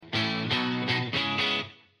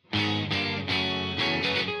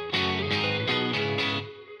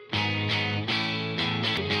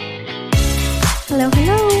Hello.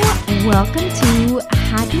 Welcome to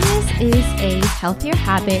Happiness is a Healthier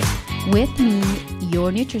Habit with me,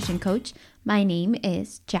 your nutrition coach. My name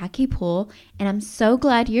is Jackie Poole, and I'm so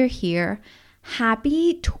glad you're here.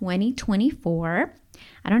 Happy 2024.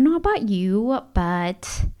 I don't know about you,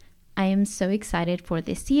 but I am so excited for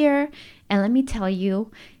this year. And let me tell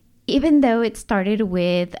you, even though it started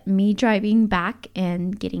with me driving back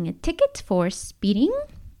and getting a ticket for speeding,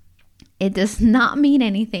 it does not mean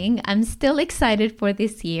anything. I'm still excited for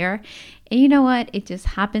this year. And you know what? It just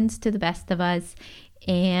happens to the best of us.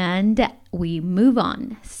 And we move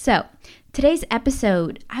on. So today's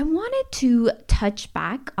episode, I wanted to touch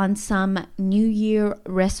back on some New Year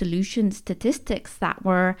resolution statistics that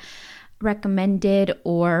were recommended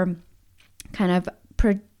or kind of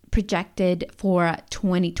projected for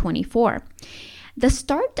 2024. The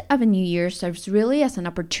start of a new year serves really as an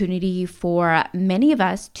opportunity for many of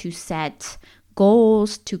us to set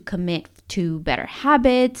goals, to commit to better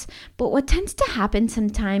habits. But what tends to happen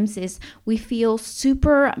sometimes is we feel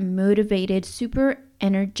super motivated, super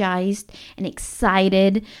energized and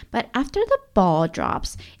excited. But after the ball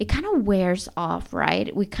drops, it kind of wears off,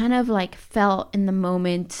 right? We kind of like felt in the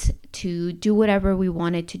moment to do whatever we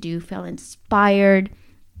wanted to do, felt inspired,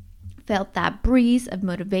 felt that breeze of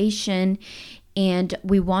motivation, and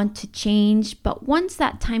we want to change. But once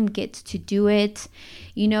that time gets to do it,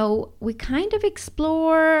 we kind of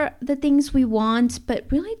explore the things we want, but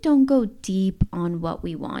really don't go deep on what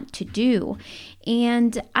we want to do.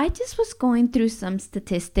 And I just was going through some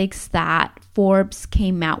statistics that Forbes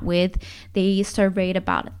came out with. They surveyed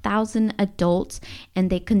about 1,000 adults, and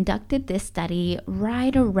they conducted this study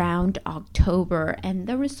right around October, and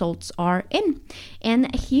the results are in.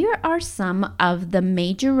 And here are some of the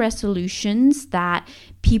major resolutions that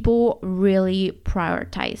people really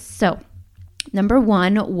prioritize. So, number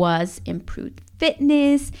 1 was improved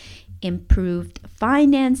fitness, improved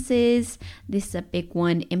finances. This is a big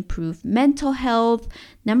one. Improved mental health.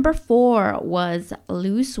 Number 4 was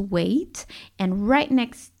lose weight. And right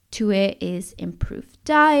next to it is improved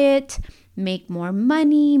diet, make more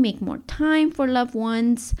money, make more time for loved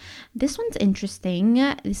ones. This one's interesting.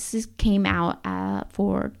 Came out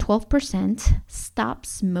for 12%. Stop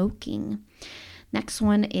smoking. Next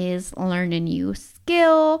one is learn a new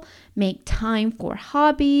skill, make time for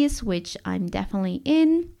hobbies, which I'm definitely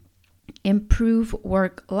in. Improve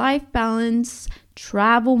work-life balance,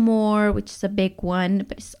 travel more, which is a big one,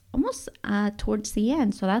 but it's almost towards the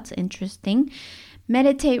end, so that's interesting.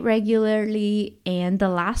 Meditate regularly, and the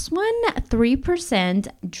last one, 3%,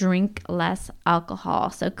 drink less alcohol.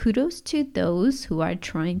 So kudos to those who are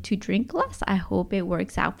trying to drink less. I hope it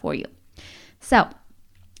works out for you. So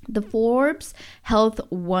the Forbes Health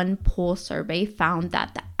One Poll survey found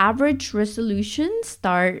that the average resolution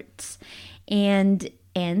starts and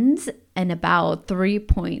ends in about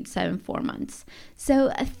 3.74 months.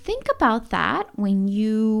 So think about that when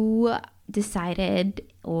you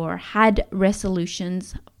decided or had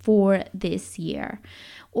resolutions for this year,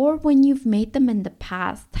 or when you've made them in the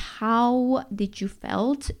past. How did you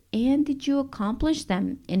felt, and did you accomplish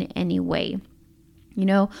them in any way?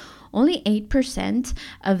 Only 8%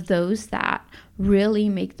 of those that really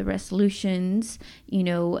make the resolutions,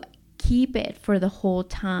 keep it for the whole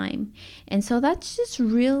time. And so that's just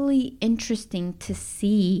really interesting to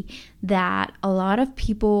see that a lot of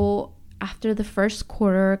people after the first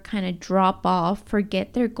quarter kind of drop off,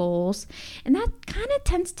 forget their goals. And that kind of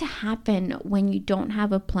tends to happen when you don't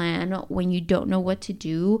have a plan, when you don't know what to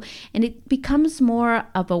do. And it becomes more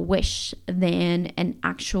of a wish than an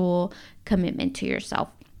actual commitment to yourself.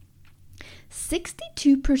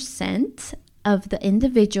 62% of the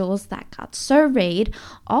individuals that got surveyed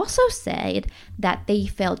also said that they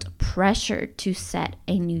felt pressure to set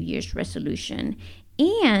a New Year's resolution.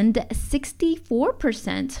 And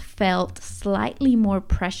 64% felt slightly more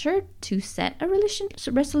pressure to set a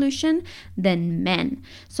resolution than men.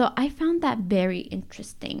 So I found that very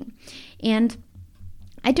interesting. And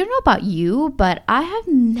I don't know about you, but I have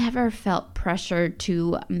never felt pressure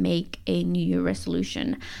to make a New Year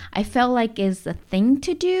resolution. I felt like it's a thing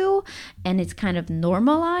to do, and it's kind of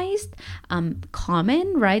normalized,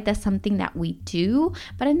 common, right? That's something that we do,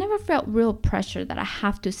 but I never felt real pressure that I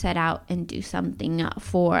have to set out and do something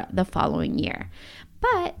for the following year.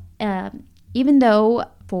 But even though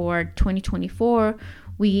for 2024,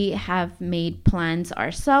 we have made plans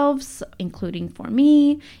ourselves, including for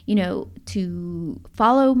me, to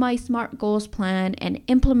follow my SMART goals plan and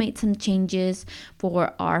implement some changes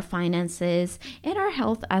for our finances and our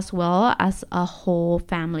health as well as a whole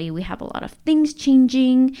family. We have a lot of things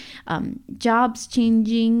changing, jobs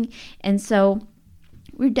changing. And so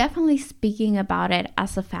we're definitely speaking about it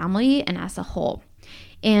as a family and as a whole.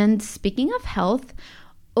 And speaking of health,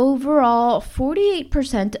 overall,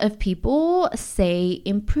 48% of people say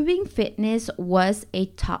improving fitness was a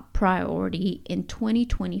top priority in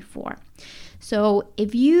 2024. So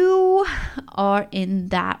if you are in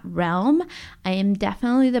that realm, I am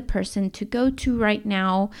definitely the person to go to right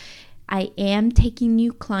now. I am taking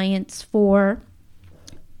new clients for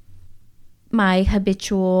my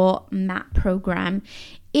habitual MAP program.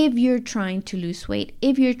 If you're trying to lose weight,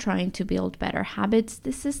 if you're trying to build better habits,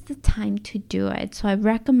 this is the time to do it. So I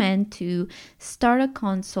recommend to start a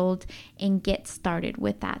consult and get started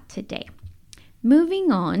with that today.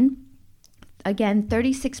 Moving on, again,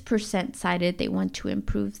 36% cited they want to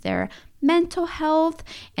improve their mental health.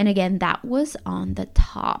 And again, that was on the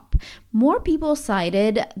top. More people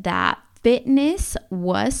cited that fitness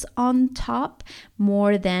was on top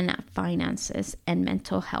more than finances and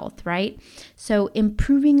mental health, right? So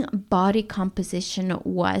improving body composition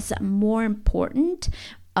was more important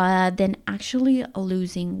than actually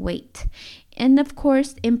losing weight. And of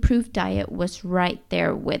course, improved diet was right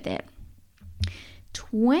there with it.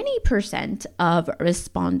 20% of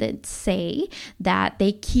respondents say that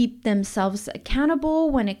they keep themselves accountable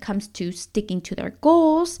when it comes to sticking to their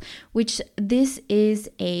goals, which this is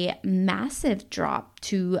a massive drop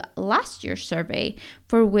to last year's survey,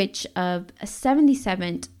 for which of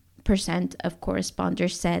 77% of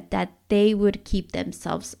corresponders said that they would keep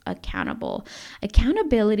themselves accountable.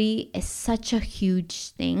 Accountability is such a huge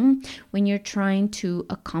thing when you're trying to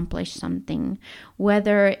accomplish something,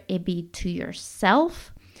 whether it be to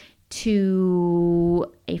yourself, to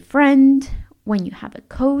a friend, when you have a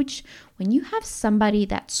coach, when you have somebody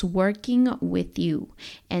that's working with you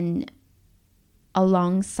and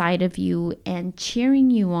alongside of you and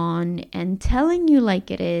cheering you on and telling you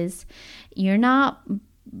like it is. You're not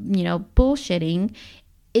bullshitting.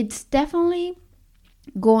 It's definitely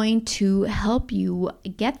going to help you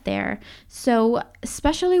get there. So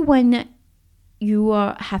especially when you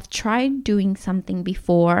have tried doing something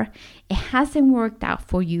before, it hasn't worked out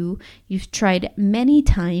for you, you've tried many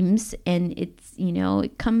times, and it's,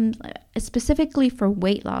 it comes specifically for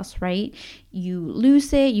weight loss, right? You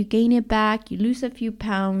lose it, you gain it back, you lose a few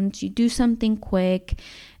pounds, you do something quick.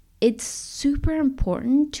 It's super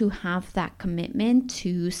important to have that commitment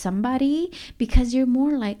to somebody because you're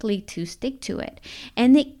more likely to stick to it.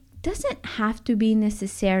 And it doesn't have to be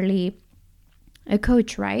necessarily a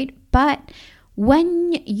coach, right? But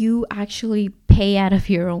when you actually pay out of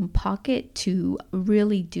your own pocket to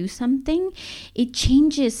really do something, it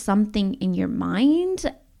changes something in your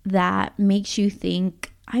mind that makes you think,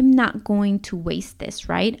 I'm not going to waste this,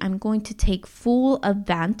 right? I'm going to take full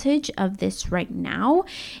advantage of this right now.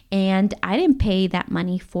 And I didn't pay that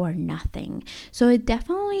money for nothing. So it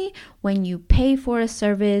definitely, when you pay for a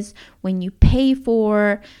service, when you pay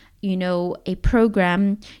for, a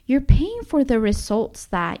program, you're paying for the results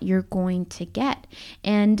that you're going to get.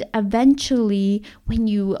 And eventually, when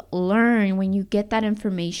you learn, when you get that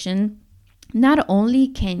information, not only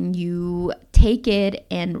can you take it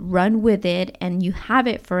and run with it and you have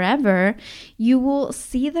it forever, you will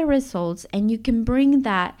see the results and you can bring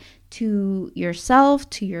that to yourself,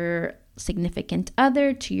 to your significant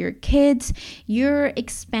other, to your kids. You're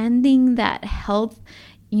expanding that health,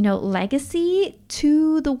 legacy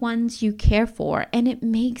to the ones you care for, and it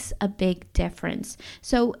makes a big difference.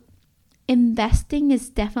 So investing is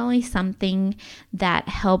definitely something that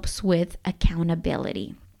helps with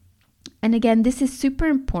accountability. And again, this is super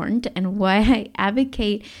important and why I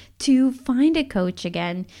advocate to find a coach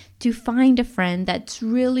again, to find a friend that's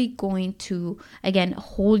really going to, again,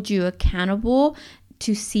 hold you accountable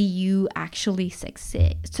to see you actually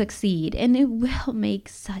succeed. And it will make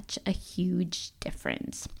such a huge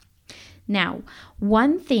difference. Now,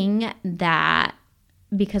 one thing that,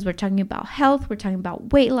 because we're talking about health, we're talking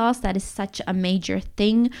about weight loss, that is such a major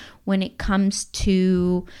thing when it comes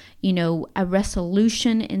to, a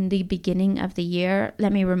resolution in the beginning of the year.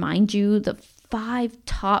 Let me remind you, the 5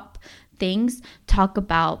 top things talk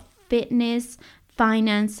about fitness,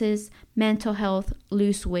 finances, mental health,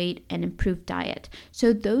 lose weight, and improve diet.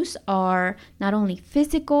 So those are not only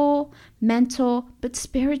physical, mental, but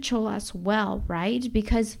spiritual as well, right?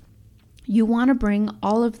 Because you want to bring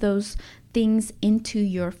all of those things into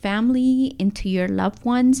your family, into your loved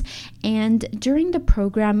ones. And during the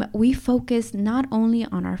program, we focus not only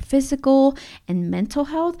on our physical and mental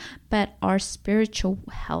health, but our spiritual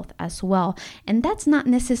health as well. And that's not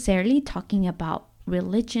necessarily talking about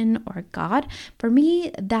religion or God. For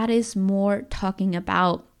me, that is more talking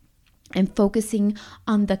about and focusing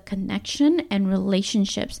on the connection and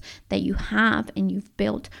relationships that you have and you've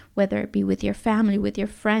built, whether it be with your family, with your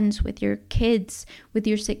friends, with your kids, with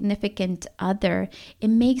your significant other. It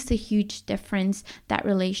makes a huge difference, that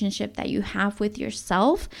relationship that you have with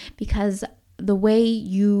yourself, because the way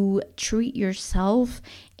you treat yourself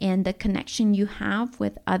and the connection you have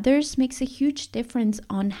with others makes a huge difference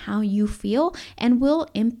on how you feel and will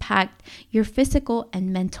impact your physical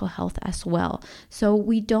and mental health as well. So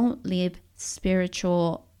we don't leave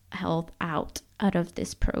spiritual health out of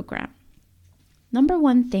this program. Number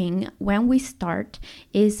one thing when we start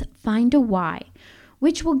is find a why,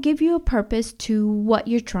 which will give you a purpose to what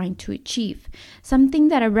you're trying to achieve. Something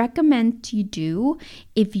that I recommend you do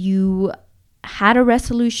if you had a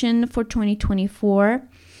resolution for 2024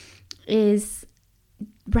 is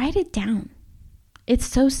write it down. It's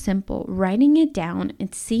so simple. Writing it down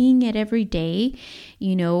and seeing it every day,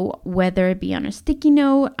 whether it be on a sticky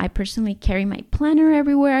note. I personally carry my planner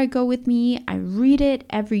everywhere I go with me. I read it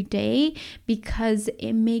every day because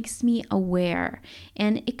it makes me aware,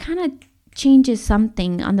 and it kind of changes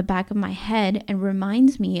something on the back of my head and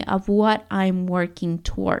reminds me of what I'm working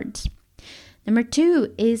towards. Number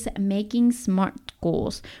 2 is making SMART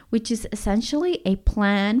goals, which is essentially a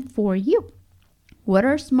plan for you. What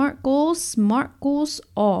are SMART goals? SMART goals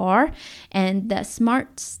are, and the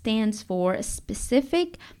SMART stands for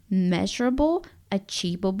specific, measurable,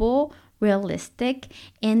 achievable, realistic,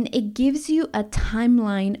 and it gives you a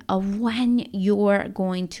timeline of when you're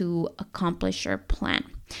going to accomplish your plan.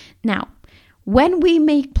 Now, when we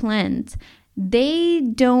make plans, they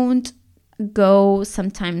don't go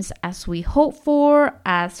sometimes as we hope for,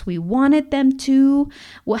 as we wanted them to.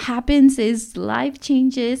 What happens is life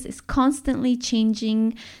changes, is constantly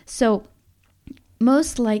changing. So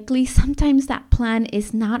most likely, sometimes that plan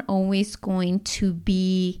is not always going to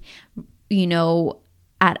be,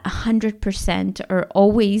 at 100% or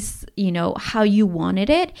always, how you wanted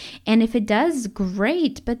it. And if it does,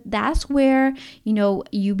 great. But that's where,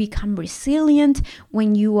 you become resilient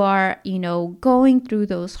when you are, going through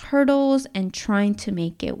those hurdles and trying to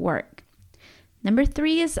make it work. Number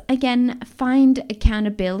 3 is, again, find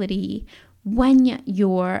accountability when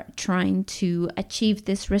you're trying to achieve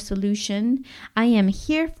this resolution. I am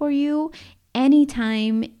here for you.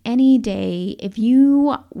 Anytime, any day, if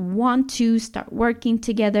you want to start working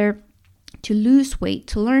together to lose weight,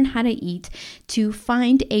 to learn how to eat, to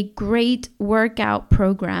find a great workout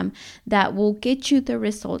program that will get you the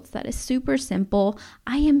results that is super simple,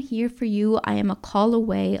 I am here for you. I am a call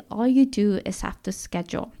away. All you do is have to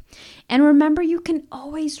schedule. And remember, you can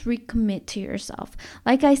always recommit to yourself.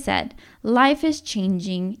 Like I said, life is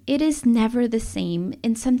changing. It is never the same.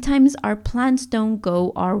 And sometimes our plans don't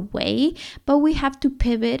go our way, but we have to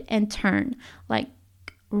pivot and turn like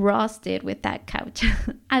Ross did with that couch.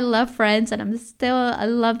 I love Friends and I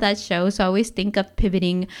love that show. So I always think of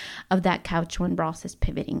pivoting of that couch when Ross is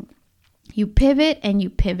pivoting. You pivot and you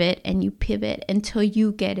pivot and you pivot until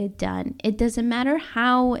you get it done. It doesn't matter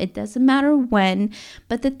how, it doesn't matter when,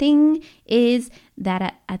 but the thing is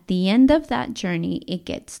that at the end of that journey, it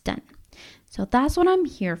gets done. So that's what I'm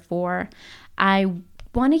here for. I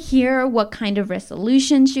want to hear what kind of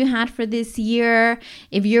resolutions you had for this year.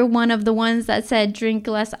 If you're one of the ones that said drink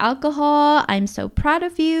less alcohol, I'm so proud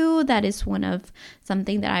of you. That is one of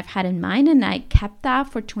something that I've had in mind, and I kept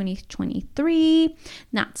that for 2023.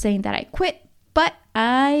 Not saying that I quit, but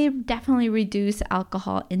I definitely reduced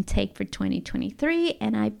alcohol intake for 2023,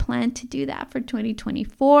 and I plan to do that for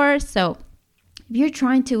 2024. So if you're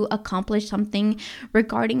trying to accomplish something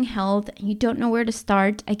regarding health and you don't know where to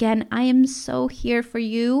start, again, I am so here for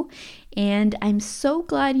you. And I'm so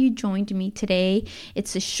glad you joined me today.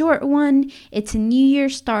 It's a short one. It's a New Year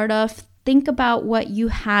start off. Think about what you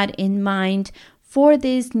had in mind for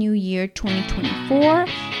this new year 2024.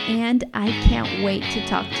 And I can't wait to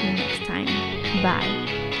talk to you next time.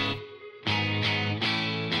 Bye.